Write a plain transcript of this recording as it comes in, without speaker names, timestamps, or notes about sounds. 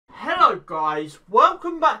Hello guys,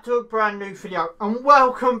 welcome back to a brand new video and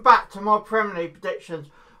welcome back to my Premier League predictions.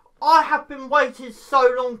 I have been waiting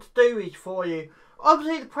so long to do these for you.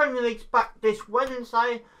 Obviously the Premier League's back this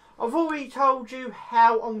Wednesday. I've already told you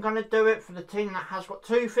how I'm going to do it for the team that has got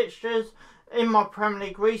two fixtures in my Premier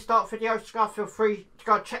League restart video, so guys feel free to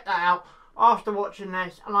go check that out after watching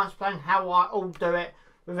this, and I explain how I all do it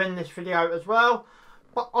within this video as well.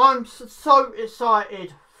 But I'm so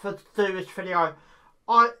excited to do this video.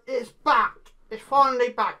 It's back. It's finally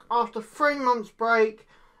back after 3 months break,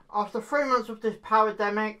 after 3 months of this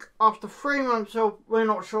pandemic, after 3 months of we're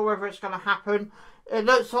not sure whether it's going to happen. It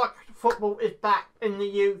looks like football is back in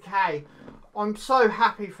the UK. I'm so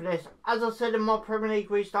happy for this. As I said in my Premier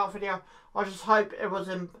League restart video, I just hope it was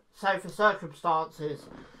in safer circumstances.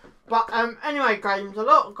 But anyway, games, a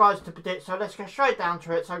lot of guys to predict, so let's get straight down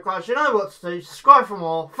to it. So guys, you know what to do. Subscribe for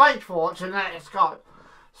more. Thanks for watching. Let's go.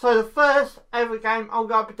 So the first ever game I'm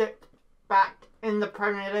going to predict back in the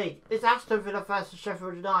Premier League is Aston Villa versus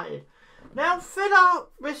Sheffield United. Now Villa,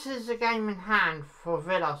 this is a game in hand for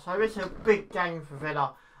Villa, so it's a big game for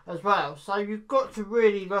Villa as well. So you've got to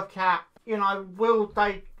really look at, you know, will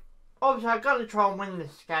they, obviously I'm going to try and win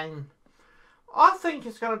this game. I think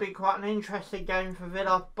it's going to be quite an interesting game for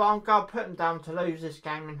Villa, but I'm going to put them down to lose this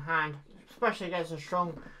game in hand, especially against a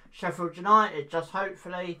strong Sheffield United. Just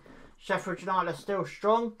hopefully Sheffield United are still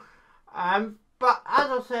strong. But as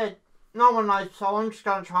I said, no one knows, so I'm just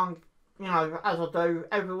going to try and, you know, as I do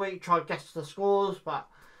every week, try and guess the scores. But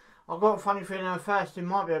I've got a funny feeling the first two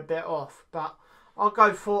might be a bit off. But I'll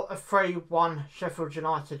go for a 3-1 Sheffield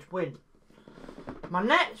United win. My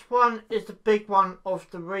next one is the big one of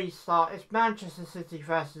the restart. It's Manchester City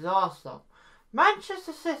versus Arsenal.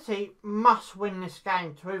 Manchester City must win this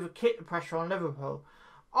game to either keep the pressure on Liverpool.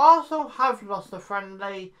 Arsenal have lost a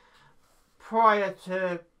friendly prior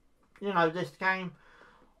to, you know, this game.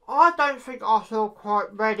 I don't think Arsenal are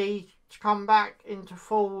quite ready to come back into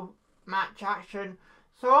full match action.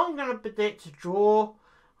 So I'm going to predict a draw.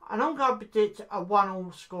 And I'm going to predict a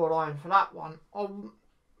 1-1 scoreline for that one.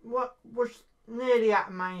 What was nearly at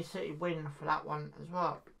a Man City win for that one as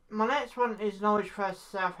well. My next one is Norwich versus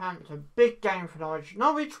Southampton. Big game for Norwich.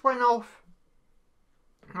 Norwich went off,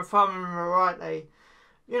 if I remember rightly,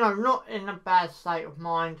 you know, not in a bad state of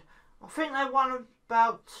mind. I think they won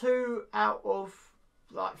about 2 out of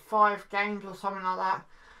like 5 games or something like that.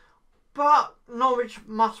 But Norwich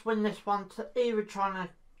must win this one to either trying to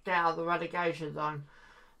get out of the relegation zone.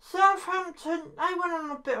 Southampton, they went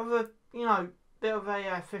on a bit of a, you know,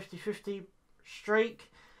 50-50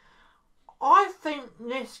 streak. I think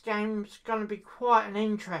this game's going to be quite an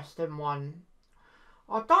interesting one.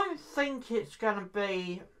 I don't think it's going to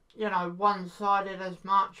be, you know, one-sided as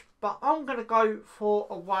much, but I'm going to go for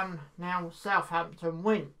a 1-0 Southampton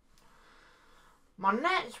win. My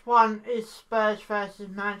next one is Spurs versus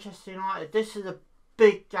Manchester United. This is a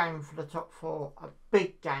big game for the top 4, a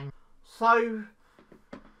big game. So,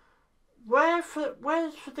 where's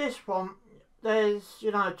for this one, there's,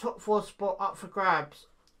 you know, top 4 spot up for grabs.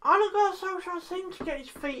 Ole Gunnar Solskjaer seemed to get his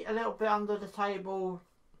feet a little bit under the table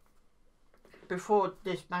before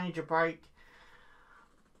this major break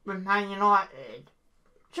with Man United.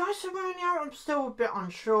 Jose Mourinho I'm still a bit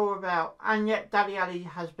unsure about, and yet Dele Alli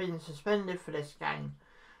has been suspended for this game.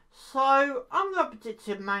 So I'm going to predict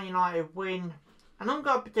a Man United win, and I'm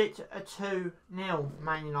going to predict a 2-0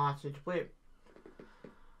 Man United win.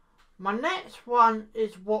 My next one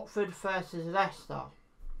is Watford versus Leicester.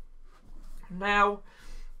 Now,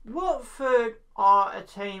 Watford are a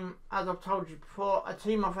team, as I've told you before, a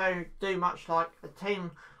team I very do much like, a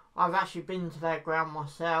team I've actually been to their ground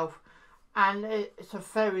myself, and it's a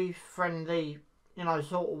very friendly, you know,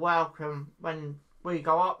 sort of welcome when we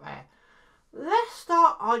go up there. Leicester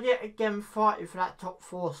are yet again fighting for that top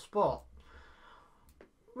 4 spot.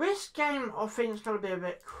 This game I think is going to be a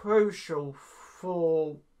bit crucial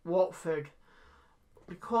for Watford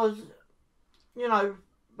because, you know,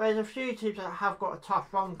 there's a few teams that have got a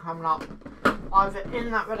tough run coming up, either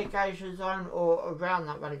in that relegation zone or around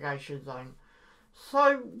that relegation zone.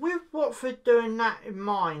 So with Watford doing that in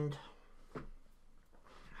mind,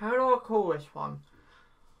 how do I call this one?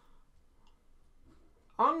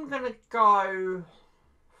 I'm going to go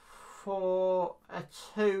for a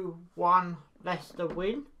 2-1 Leicester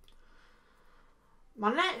win.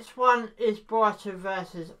 My next one is Brighton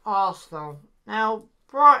versus Arsenal. Now,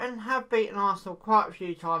 Brighton have beaten Arsenal quite a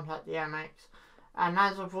few times at the MX, and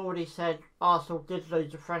as I've already said, Arsenal did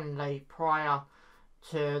lose a friendly prior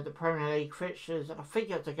to the Premier League fixtures, and I think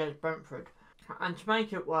it was against Brentford. And to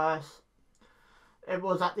make it worse, it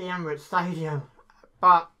was at the Emirates Stadium.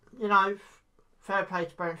 But, you know, fair play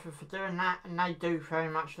to Brentford for doing that, and they do very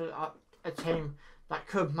much look like a team that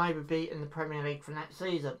could maybe be in the Premier League for next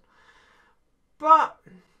season. But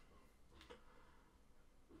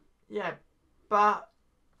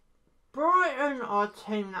Brighton are a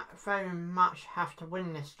team that very much have to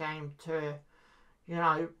win this game to, you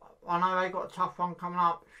know, I know they got a tough one coming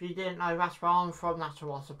up. If you didn't know, that's where I'm from, that's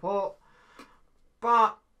who I support.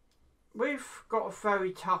 But we've got a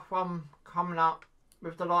very tough one coming up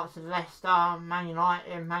with the likes of Leicester, Man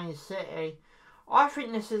United, Man City. I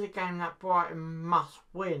think this is a game that Brighton must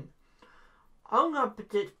win. I'm going to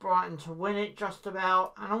predict Brighton to win it just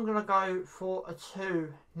about, and I'm going to go for a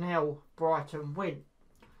 2-0 Brighton win.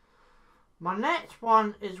 My next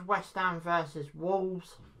one is West Ham versus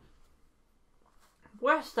Wolves.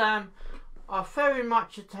 West Ham are very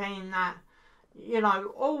much a team that, you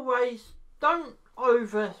know, always don't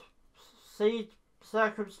oversee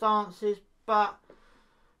circumstances, but,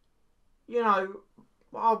 you know,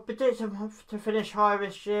 I predict them to finish high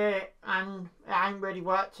this year, and it ain't really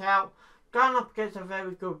worked out. Going up against a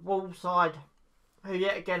very good Wolves side, who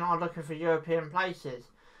yet again are looking for European places.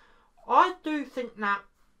 I do think that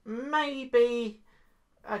maybe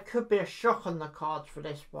could be a shock on the cards for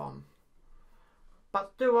this one.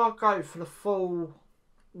 But do I go for the full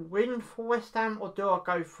win for West Ham, or do I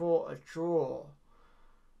go for a draw?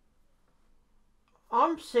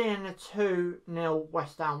 I'm seeing a 2-0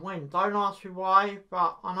 West Ham win. Don't ask me why,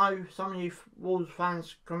 but I know some of you Wolves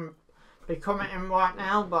fans can be commenting right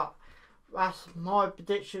now, but that's my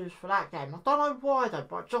predictions for that game. I don't know why though,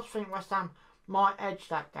 but I just think West Ham might edge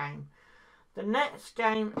that game. The next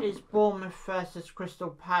game is Bournemouth versus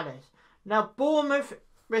Crystal Palace. Now Bournemouth,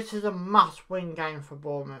 this is a must-win game for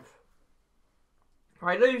Bournemouth. If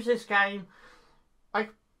they lose this game, I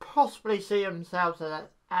possibly see themselves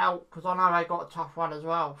out, because I know they got a tough one as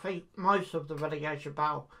well. I think most of the relegation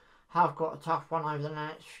battle have got a tough one over the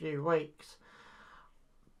next few weeks.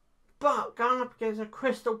 But going up against a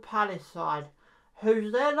Crystal Palace side,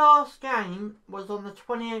 whose their last game was on the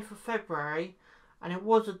 28th of February, and it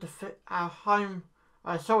was a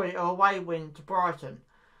away win to Brighton.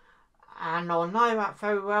 And I know that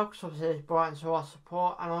very well, because obviously it's Brighton who I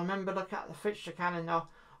support, and I remember looking at the fixture calendar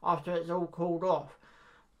after it's all called off.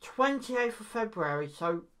 28th of February,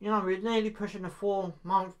 so, you know, we're nearly pushing the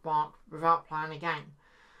 4-month mark without playing a game.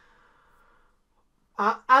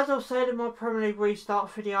 As I said in my Premier League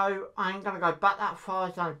restart video, I ain't going to go back that far,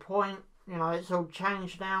 there's no point. You know, it's all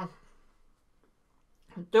changed now.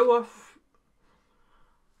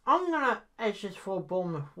 I'm going to edge this for a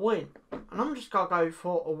Bournemouth win. And I'm just going to go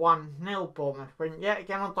for a 1-0 Bournemouth win. Yet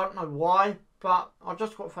again, I don't know why, but I've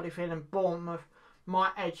just got a funny feeling Bournemouth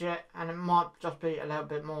might edge it, and it might just be a little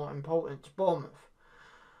bit more important to Bournemouth.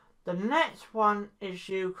 The next one is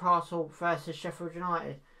Newcastle versus Sheffield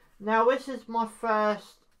United. Now this is my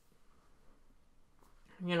first,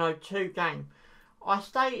 you know, 2 game. I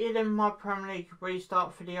stated in my Premier League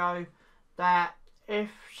restart video that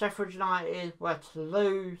if Sheffield United were to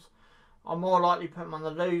lose, I'm more likely to put them on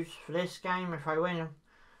the lose for this game if they win.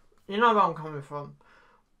 You know where I'm coming from.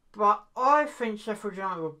 But I think Sheffield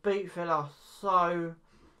United will beat Villa, so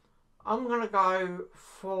I'm going to go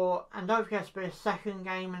for, and don't forget to be a second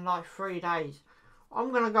game in like 3 days,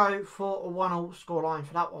 I'm going to go for a 1-1 scoreline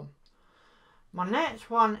for that one. My next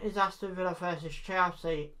one is Aston Villa versus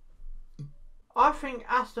Chelsea. I think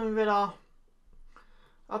Aston Villa,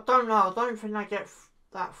 I don't know, I don't think they get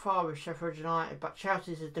that far with Sheffield United, but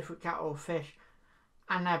Chelsea's a different kettle of fish,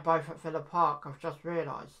 and they're both at Villa Park, I've just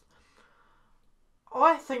realised.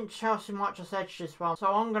 I think Chelsea might just edge this one, so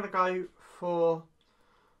I'm going to go for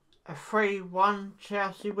a 3-1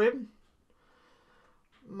 Chelsea win.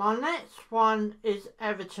 My next one is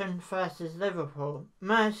Everton versus Liverpool,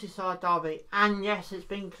 Merseyside derby, and yes, it's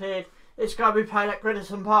been cleared, it's going to be played at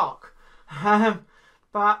Goodison Park.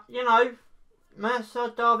 But, you know,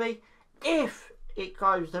 Merseyside derby, if it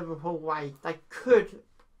goes Liverpool way, they could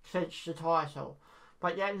clinch the title.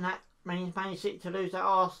 But yet that means Man City to lose at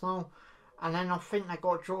Arsenal, and then I think they've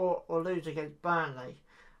got to draw or lose against Burnley.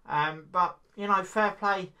 But, you know, fair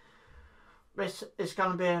play. This is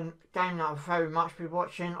going to be a game that I'll very much be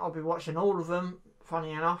watching. I'll be watching all of them,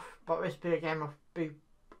 funny enough. But this will be a game I'll be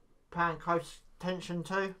paying close attention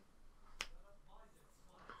to.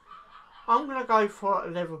 I'm going to go for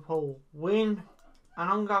a Liverpool win. And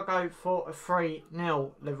I'm going to go for a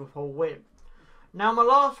 3-0 Liverpool win. Now my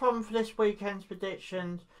last one for this weekend's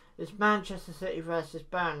predictions is Manchester City versus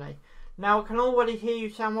Burnley. Now I can already hear you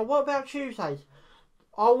saying, well, what about Tuesdays?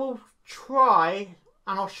 I will try,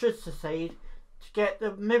 and I should succeed, to get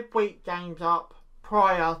the midweek games up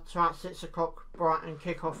prior to that 6 o'clock Brighton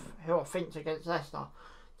kick-off, who I think's against Leicester.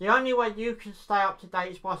 The only way you can stay up to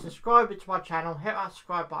date is by subscribing to my channel, hit that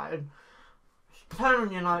subscribe button, turn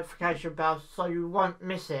on your notification bell so you won't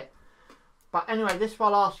miss it. But anyway, this is my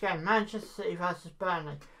last game, Manchester City versus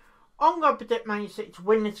Burnley. I'm going to predict Man City to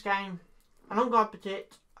win this game, and I'm going to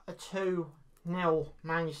predict a 2-0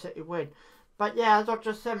 Man City win. But yeah, as I've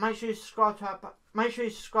just said, make sure you subscribe to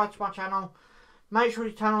my channel. Make sure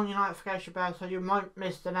you turn on your notification bell so you won't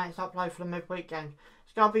miss the next upload for the midweek game.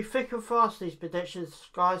 It's going to be thick and fast, these predictions,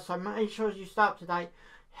 guys, so make sure you stay up to date.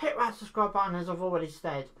 Hit that subscribe button, as I've already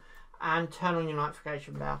said, and turn on your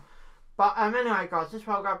notification bell. But anyway, guys, this is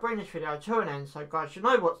where I'm going to bring this video to an end. So, guys, you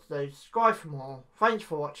know what to do. Subscribe for more. Thanks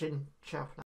for watching. Ciao for now.